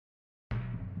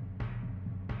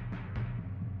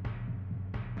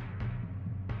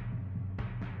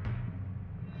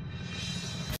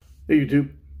Hey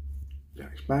YouTube,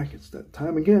 Jack's back. It's that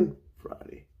time again.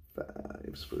 Friday,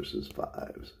 fives versus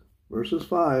fives. Versus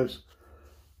fives.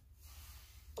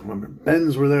 Remember,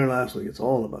 Bens were there last week. It's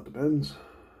all about the Bens.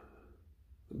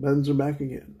 The Bens are back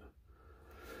again.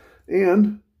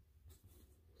 And,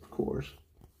 of course,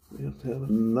 we have to have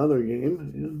another game.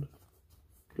 And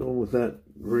going with that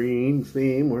green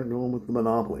theme, we're going with the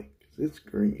Monopoly. It's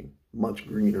green. Much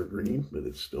greener green, but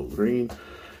it's still green.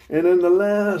 And then the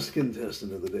last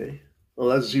contestant of the day, well,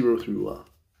 that's 0 through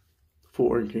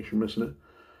 4, in case you're missing it,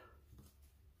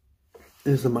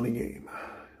 is the money game.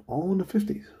 All in the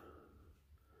 50s.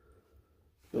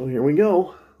 So here we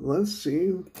go. Let's see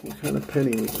what kind of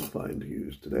penny we can find to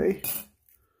use today.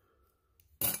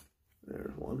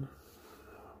 There's one.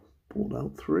 Pulled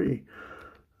out 3.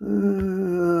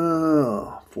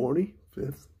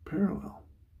 45th parallel.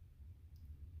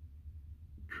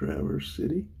 Traverse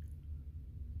City,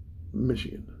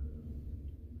 Michigan.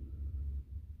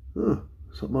 Huh,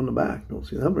 something on the back. Don't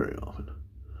see that very often.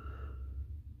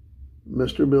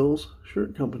 Mr. Bill's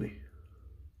Shirt Company.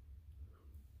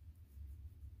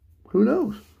 Who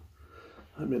knows?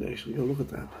 I may actually go look at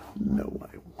that. No,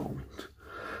 I won't.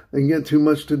 I get too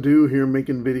much to do here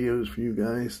making videos for you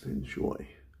guys to enjoy.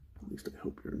 At least I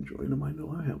hope you're enjoying them. I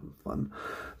know I'm having fun.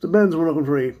 The Bens, we're looking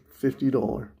for a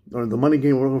 $50. Or the money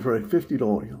game, we're looking for a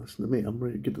 $50. You listen to me. I'm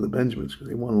ready to get to the Benjamins because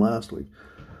they won last week.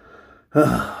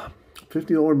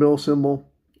 $50 bill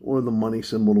symbol or the money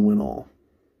symbol to win all.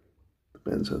 The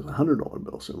Bens has a $100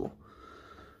 bill symbol.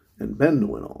 And Ben to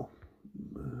win all.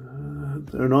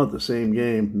 They're not the same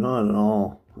game. Not at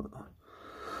all.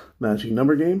 Matching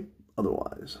number game?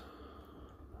 Otherwise.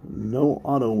 No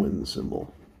auto win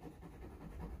symbol.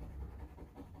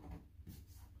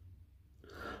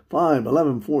 5,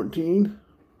 11, 14,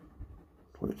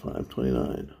 25,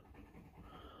 29.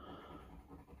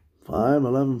 5,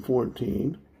 11,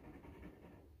 14.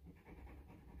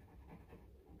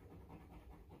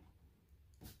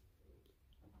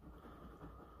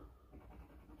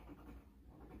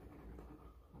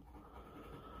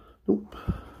 Nope.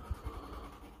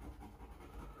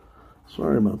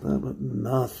 Sorry about that, but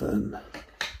nothing.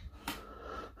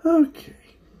 Okay.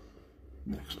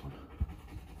 Next one.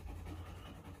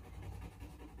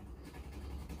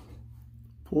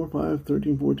 4, 5,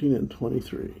 13, 14, and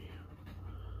 23.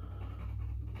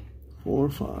 4,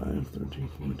 5, 13,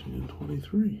 14, and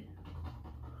 23.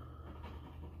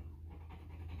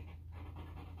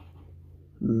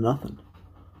 Nothing.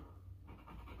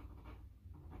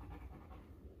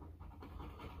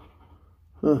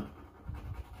 Huh.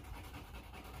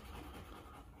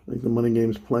 I think the money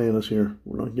game's playing us here.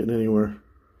 We're not getting anywhere.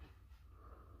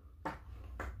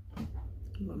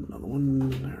 Another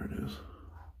one. There it is.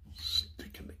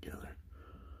 Sticking together.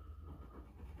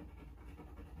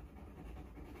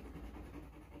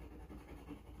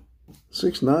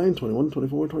 Six, 9, 21,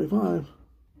 24, 25.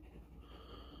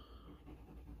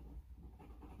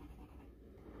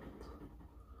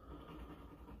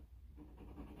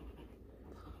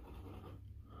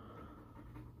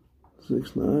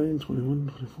 Six, 9,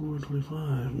 21, 24,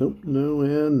 25. Nope, no,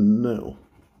 and no.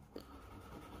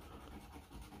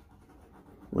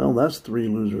 Well, that's 3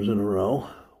 losers in a row.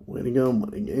 Way to go,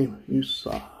 money game. You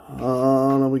son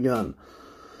of a gun.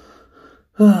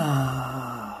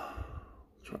 Try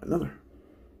another.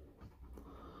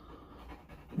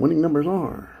 Winning numbers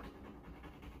are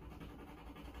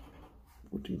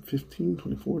 14, 15,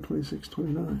 24, 26,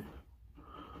 29.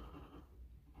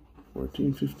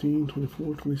 14, 15,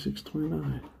 24, 26,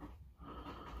 29.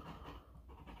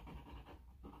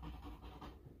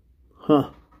 Huh.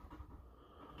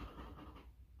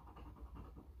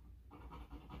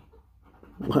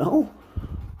 Well,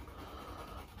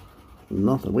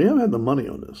 nothing. We have had the money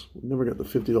on this. We never got the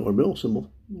 $50 bill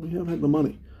symbol. We have had the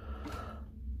money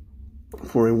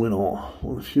for a win-all.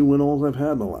 One of the few win-alls I've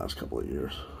had in the last couple of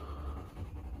years.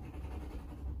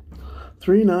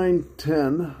 3, 9,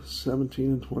 10, 17,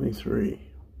 and 23.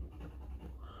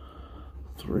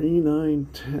 3, 9,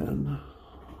 10,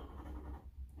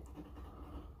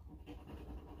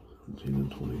 17,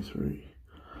 and 23.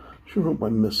 Sure hope I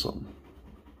missed something.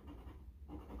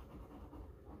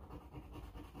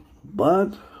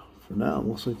 But for now, it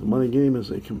looks like the money game is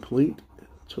a complete,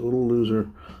 total loser.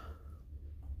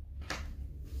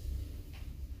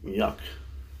 Yuck.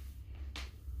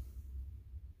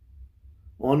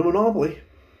 On to Monopoly.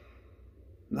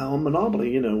 Now, in Monopoly,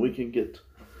 you know, we can get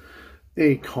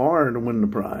a car to win the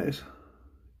prize.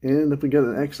 And if we get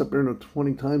an X up there in a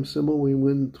 20 times symbol, we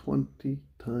win 20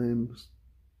 times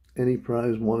any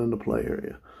prize won in the play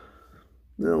area.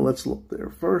 Now, let's look there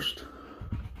first.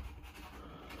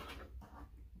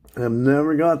 I've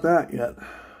never got that yet.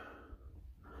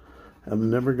 Have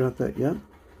never got that yet.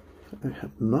 I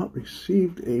have not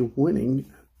received a winning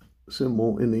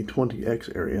symbol in the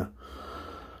 20x area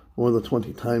or the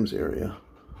 20 times area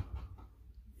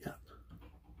yet.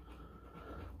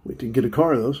 Wait to get a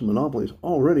car though, so Monopoly is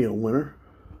already a winner.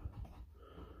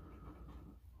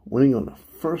 Winning on the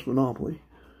first Monopoly.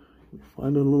 We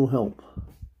find a little help.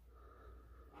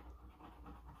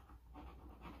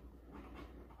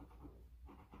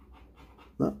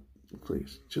 No,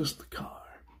 please, just the car.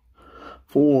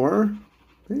 For,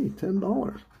 hey,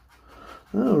 $10.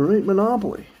 All right,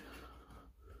 Monopoly.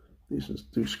 These ones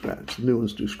do scratch. The new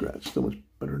ones do scratch. Still much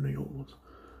better than the old ones.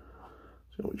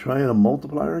 Shall we try a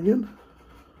multiplier again?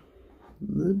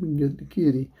 Let me get the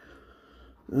kitty.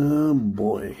 Oh,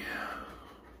 boy.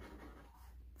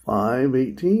 5,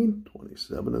 18,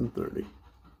 27, and 30.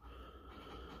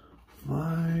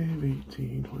 5,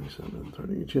 18, 27, and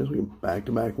 30. Any chance we get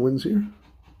back-to-back wins here?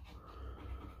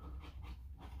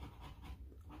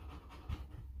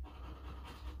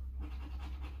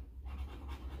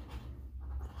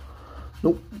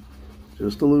 Nope.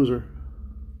 Just a loser.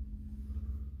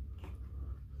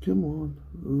 Come on.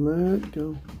 Let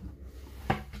go.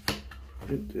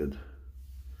 It did.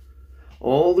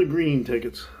 All the green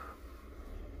tickets.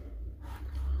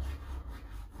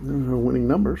 There are winning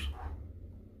numbers.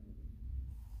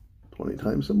 20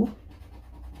 times symbol?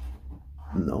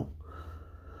 No.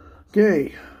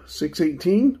 Okay. 6,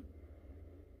 18.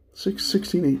 6,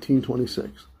 16, 18,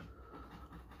 26.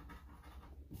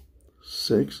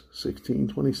 6, 16,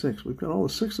 26. We've got all the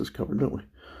sixes covered, don't we?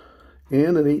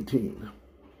 And an 18.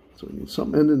 So we need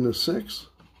something ending in a 6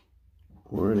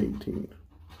 or an 18.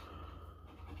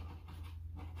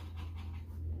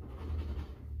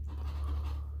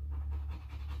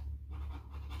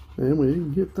 And we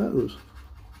didn't get those.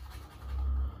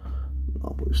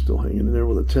 Monopoly's still hanging in there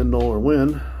with a $10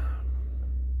 win.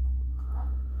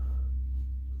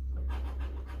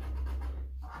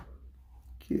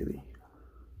 Kitty.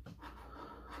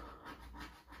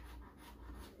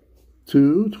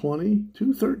 2, 20,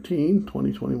 2, 13,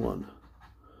 20, 21.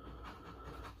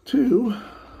 2,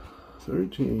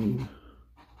 13,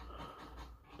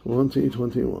 20,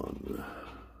 21.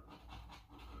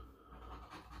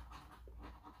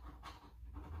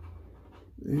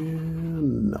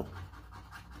 And no.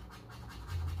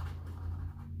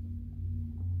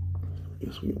 I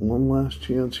guess we get one last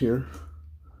chance here.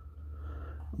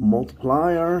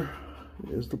 Multiplier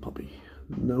is the puppy.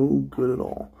 No good at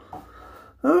all.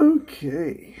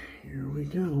 Okay, here we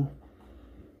go.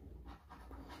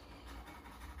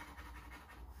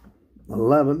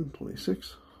 11,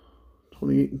 26,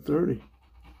 28, and 30.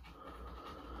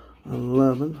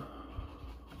 11,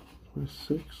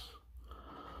 26,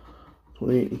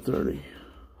 28, and 30.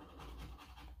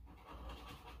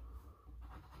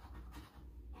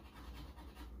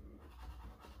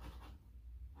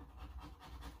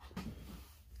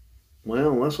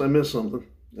 Well, unless I miss something.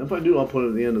 If I do, I'll put it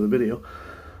at the end of the video.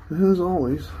 As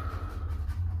always,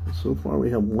 so far we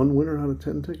have one winner out of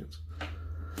 10 tickets.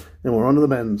 And we're on to the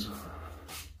bends.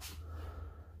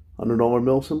 $100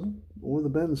 bill symbol or the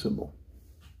bend symbol.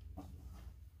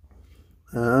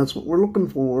 That's what we're looking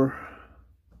for.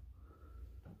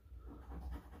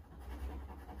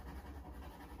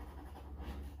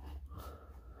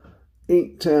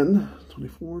 $8, $10,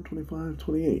 $24, $25,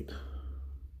 $28.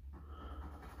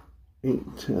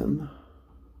 8, 10,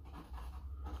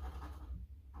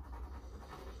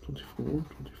 24,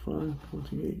 25,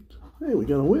 28. Hey, we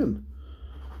got a win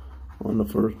on the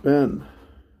first bend.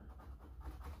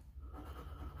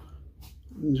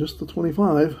 And just the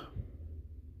 25.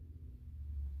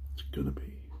 It's gonna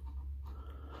be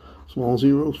small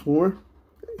zeros for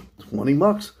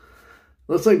 $20.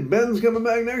 Looks like Ben's coming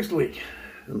back next week,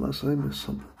 unless I miss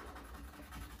something.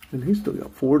 And he's still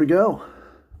got 4 to go.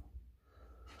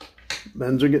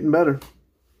 Bends are getting better.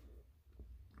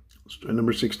 Let's try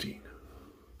number 16.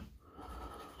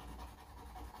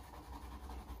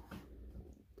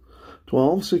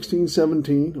 12, 16,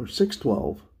 17, or 6,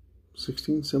 12,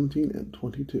 16, 17, and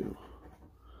 22.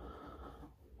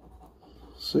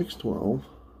 6, 12,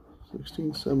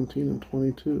 16, 17, and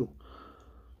 22.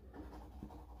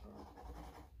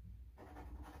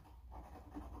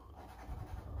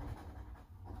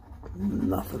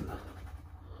 Nothing.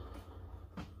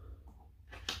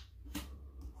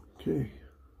 Okay.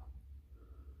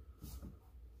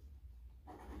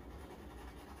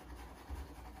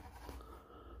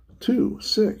 Two,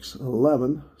 6,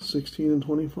 11, 16, and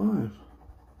 25.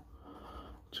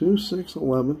 2, 6,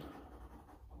 11,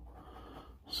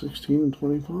 16, and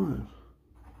 25.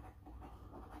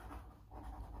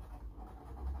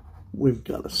 We've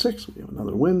got a 6. We have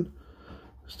another win.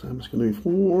 This time it's going to be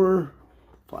for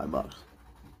 $5.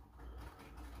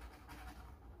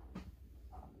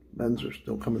 Bends are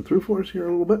still coming through for us here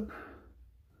a little bit.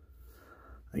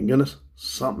 Thank goodness,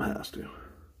 something has to.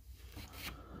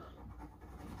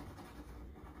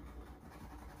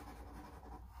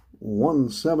 One,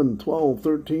 7, 12,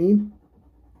 13,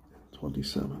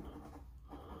 27.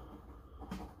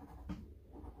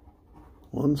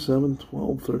 1, 7,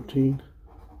 12, 13,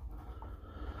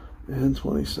 and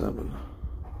 27.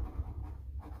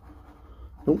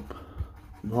 Nope,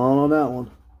 not on that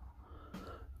one.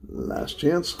 Last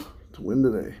chance to win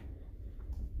today.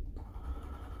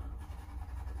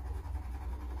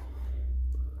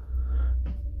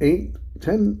 8,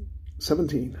 10,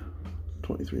 17,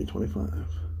 23, 25.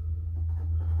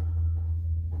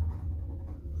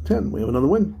 10, we have another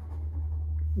win.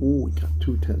 Oh, we got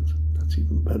 2 10s. That's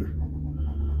even better.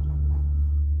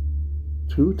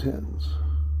 2 10s.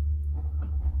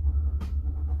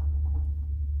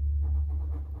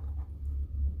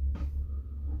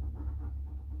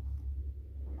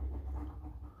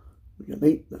 We got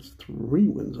 8. That's 3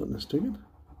 wins on this ticket.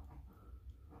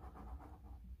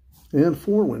 And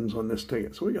 4 wins on this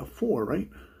ticket. So we got 4, right?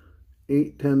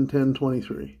 8, 10, 10,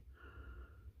 23.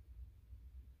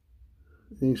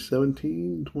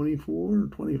 17, 24,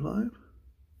 25?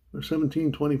 Or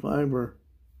 17, 25, or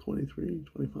 23,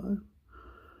 25?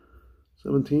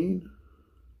 17?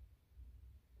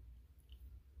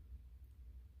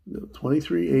 No,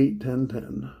 23, 8, 10,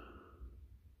 10.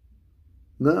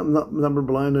 No, I'm not number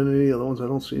blind on any of the other ones. I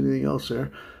don't see anything else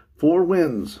there. 4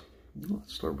 wins.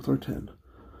 Let's start with our 10.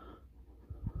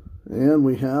 And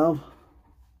we have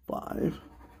 5,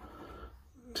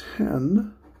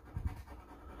 10,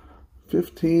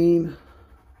 15,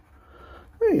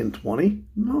 and 20.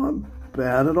 Not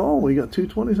bad at all. We got 2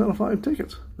 20s out of 5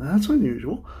 tickets. That's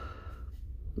unusual.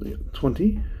 We got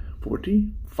 20,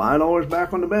 40, $5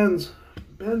 back on the Bens.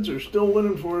 Bens are still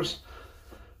winning for us.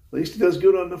 At least he does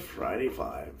good on the Friday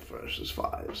 5 versus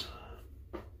 5s.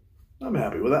 I'm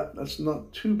happy with that. That's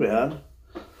not too bad.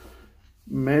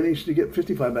 Managed to get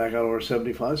 55 back out of our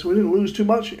 75, so we didn't lose too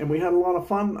much, and we had a lot of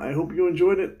fun. I hope you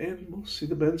enjoyed it, and we'll see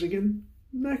the Bens again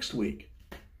next week.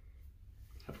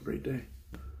 Have a great day,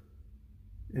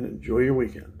 and enjoy your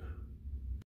weekend.